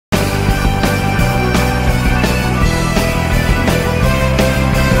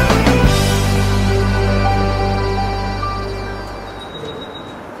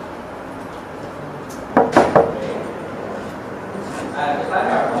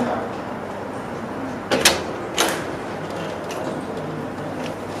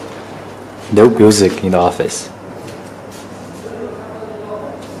No music in the office.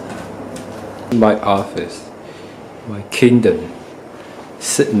 My office, my kingdom,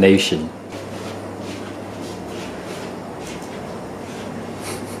 Sid Nation.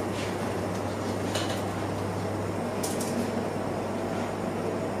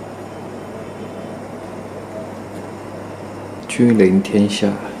君临天下。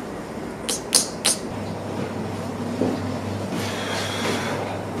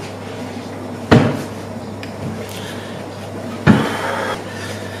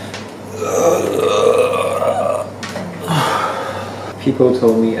People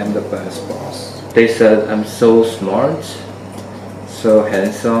told me I'm the best boss. They said I'm so smart, so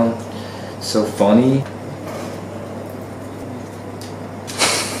handsome, so funny.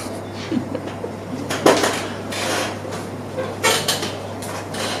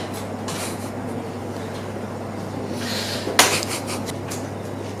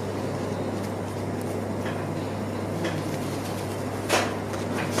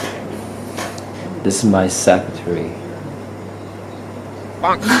 This is my secretary.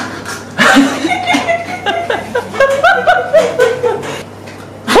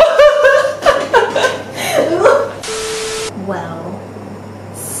 Well,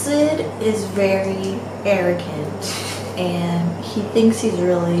 Sid is very arrogant and he thinks he's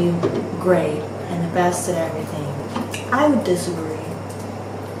really great and the best at everything. I would disagree.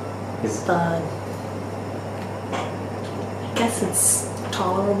 But I guess it's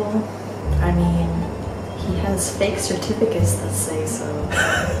tolerable. I mean, he has fake certificates that say so.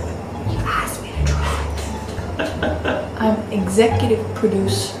 You asked me to try. I'm executive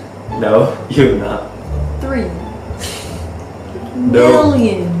producer. No, you're not. $3 No.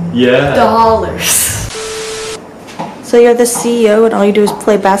 million. Yeah. So you're the CEO and all you do is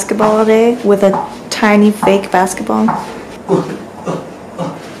play basketball all day with a tiny fake basketball?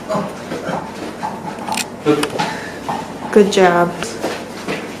 Good job.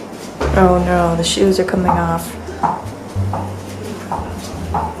 Oh no, the shoes are coming off.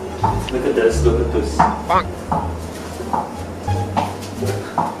 Look at this, look at this.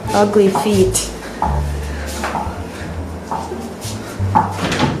 Ugly feet.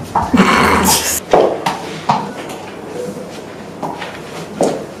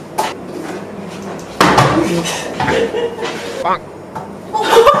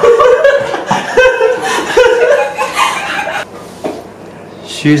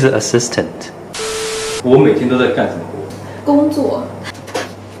 She's an assistant. 我每天都在干什么？工作。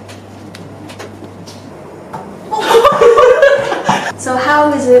So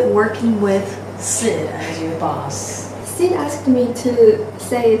how is it working with Sid as your boss? Sid asked me to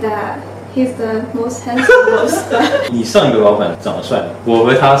say that he's the most handsome boss. 你上一个老板长得帅吗？我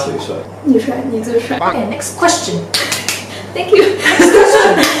和他谁帅？你帅，你最帅。Okay, next question. Thank you. Next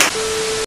question.